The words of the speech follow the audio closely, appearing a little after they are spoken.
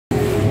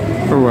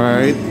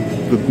Alright,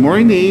 good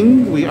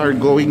morning. We are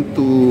going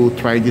to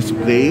try this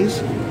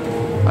place.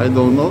 I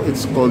don't know,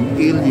 it's called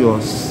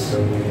Ilios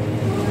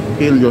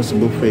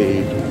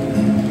Buffet.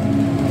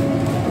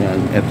 Yan,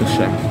 eto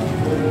siya.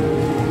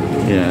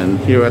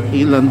 Yan, here at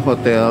Ilan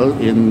Hotel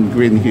in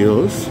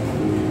Greenhills.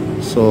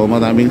 So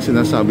maraming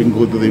sinasabing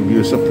good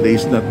review sa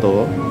place na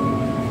to.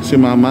 Si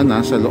Mama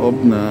nasa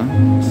loob na.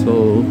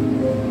 So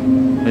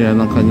ayan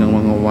ang kanyang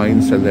mga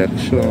wine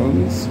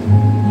selections.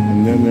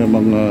 And then may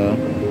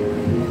mga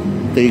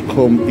take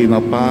home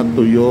tinapa,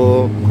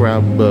 tuyo,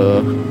 crab,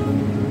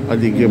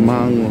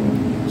 aligemang.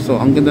 So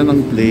ang ganda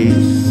ng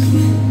place,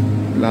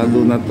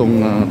 lalo na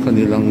tong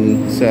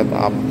kanilang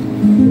setup,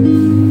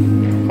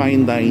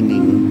 fine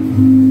dining.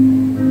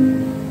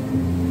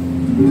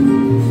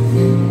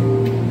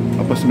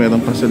 Tapos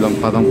meron pa silang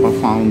parang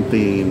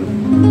pa-fountain.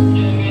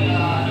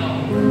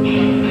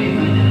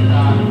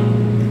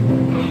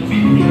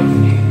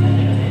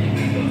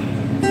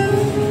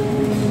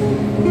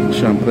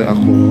 Siyempre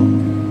ako,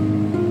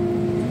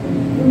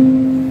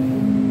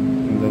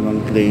 ganda ng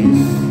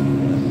place.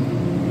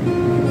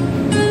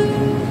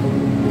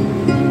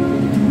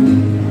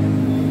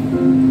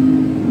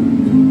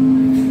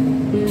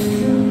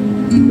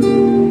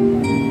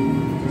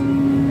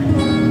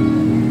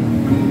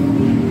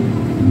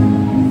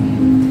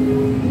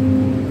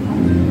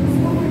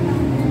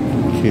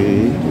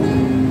 Okay.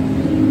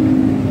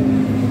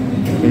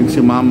 Yan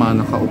si Mama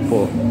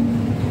nakaupo.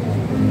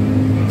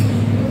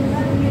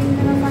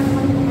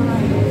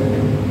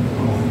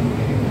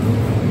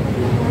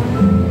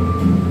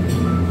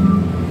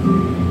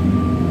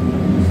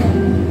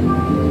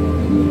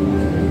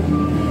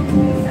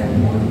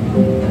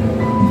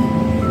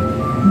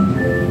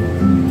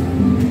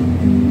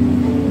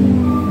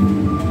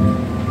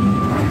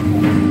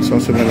 So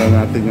simulan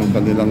natin yung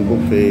kanilang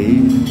buffet.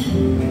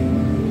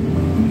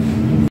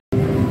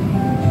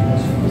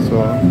 So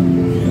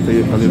ito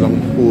yung kanilang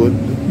food.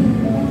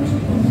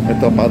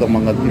 Ito parang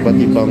mga iba't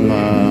ibang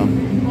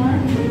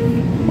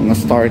mga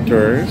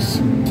starters.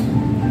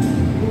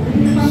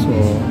 So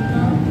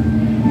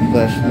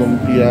fresh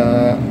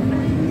lumpia,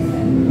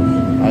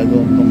 I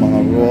don't know,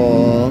 mga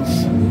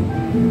rolls,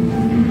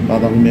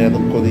 parang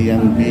meron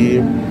Korean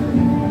beef,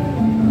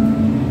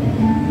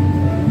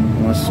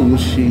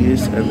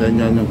 sushis, and then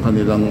yan yung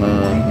kanilang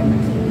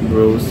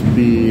roast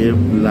beef,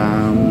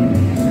 lamb,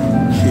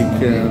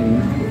 chicken,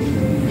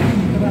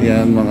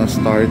 yan mga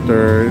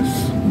starters.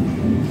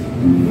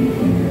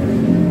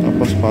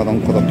 Tapos parang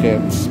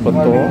croquettes pa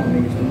to.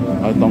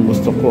 Itong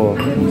gusto ko,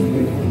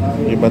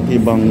 iba't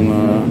ibang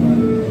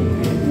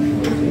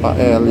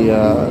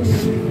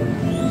paellas,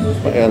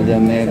 paella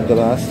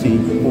negra,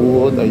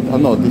 seafood.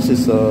 Ano, this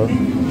is a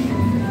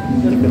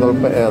typical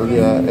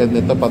paella, and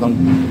ito parang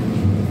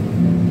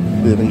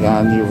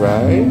biryani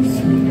rice.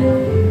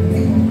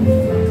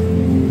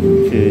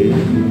 Okay,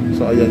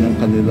 so ayan yung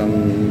kanilang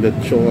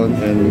lechon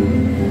and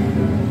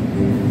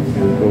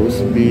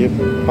roast beef,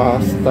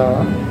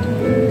 pasta.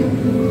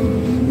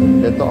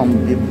 Ito ang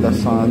beef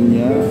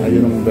lasagna.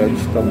 Ayun ang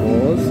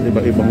vegetables,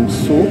 iba-ibang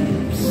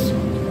soups,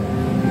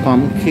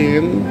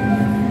 pumpkin,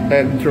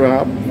 egg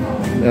wrap,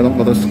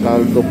 merong arroz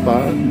caldo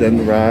pa,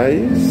 then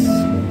rice,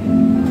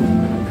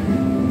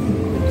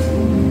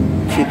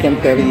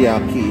 chicken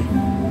teriyaki,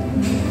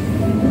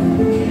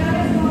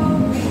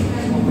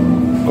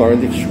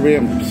 garlic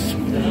shrimps,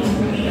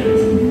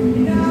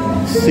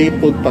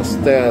 seafood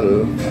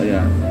pastel.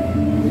 Ayan.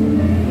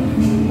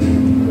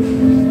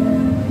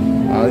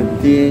 I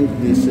think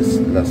this is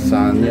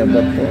lasagna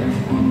ba to?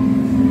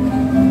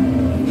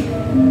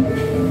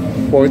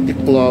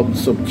 40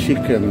 cloves of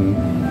chicken.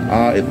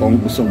 Itong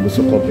gusto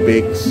ko,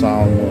 baked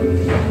salmon.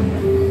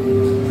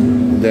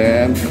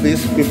 Then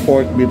crispy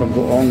pork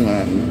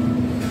binagoongan.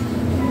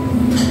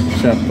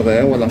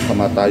 Siyempre walang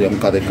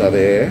kamatayang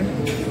kare-kare.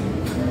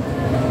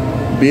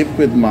 Beef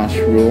with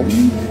mushroom,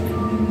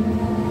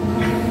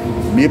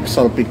 beef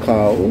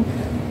salpicao,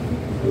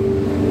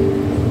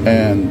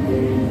 and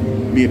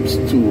beef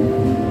stew.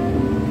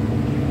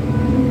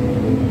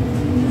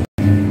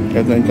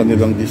 Ito yung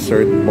kanilang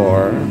dessert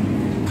bar.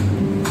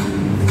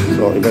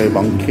 So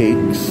iba-ibang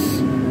cakes.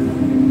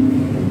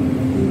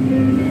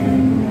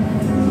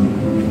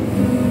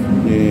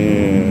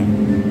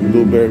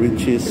 Blueberry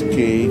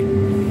cheesecake.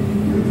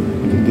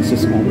 This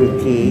is over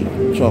cake,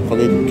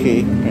 chocolate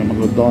cake, may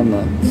mga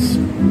donuts.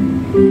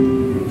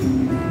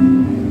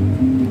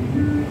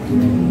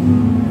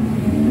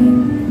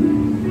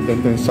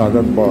 Ito yung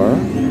salad bar.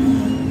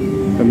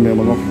 And may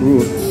mga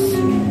fruits.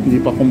 Hindi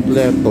pa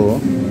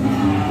kompleto,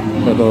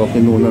 pero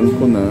kinunan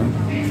ko na.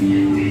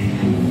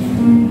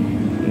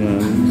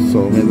 Ayan.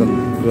 So may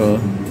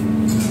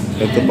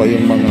ito pa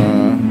yung mga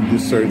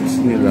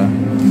desserts nila.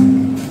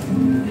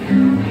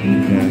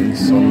 Ayan.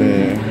 So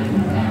may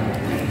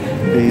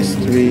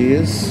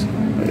pastries.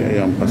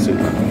 Ayan pa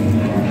sila.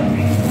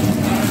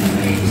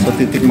 So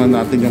titikman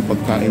natin yung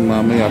pagkain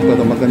mamaya,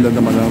 pero maganda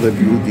naman ang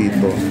review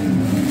dito.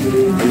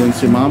 Ayun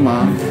si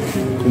Mama,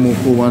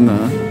 kumukuha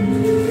na,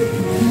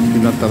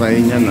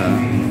 tinatry niya na.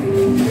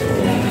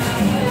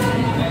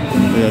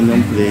 Ayan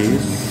yung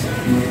place.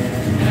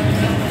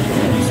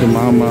 Si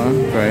Mama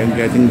trying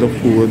getting the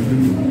food.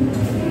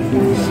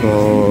 So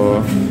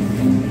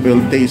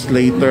we'll taste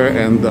later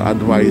and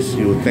advise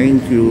you.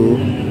 Thank you.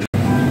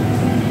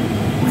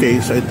 Okay,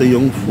 so ito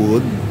yung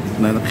food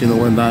na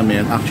kinuha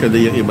namin.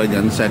 Actually, yung iba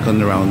dyan, second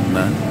round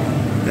na.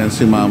 Yan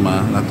si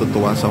Mama,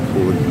 natutuwa sa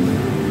food.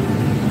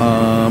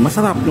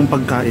 Masarap yung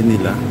pagkain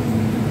nila.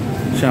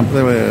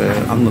 Siyempre,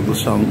 ang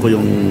nagustuhan ko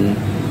yung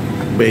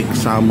baked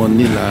salmon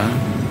nila.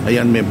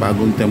 Ayan, may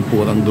bagong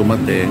tempurang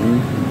dumating.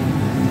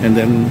 And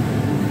then,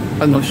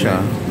 ano siya,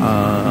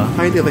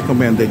 highly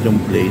recommended yung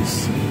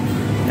place.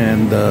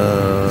 And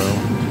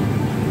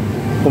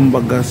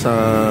kumbaga sa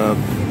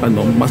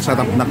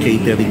masarap na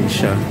catering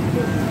siya.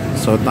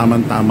 So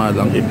tamang-tama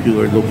lang if you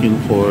are looking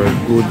for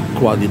good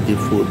quality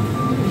food.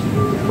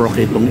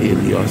 Prochetong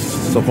Ilios.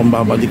 So kung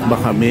babalik ba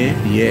kami,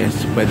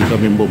 yes, pwede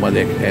kami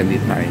bumalik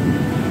anytime.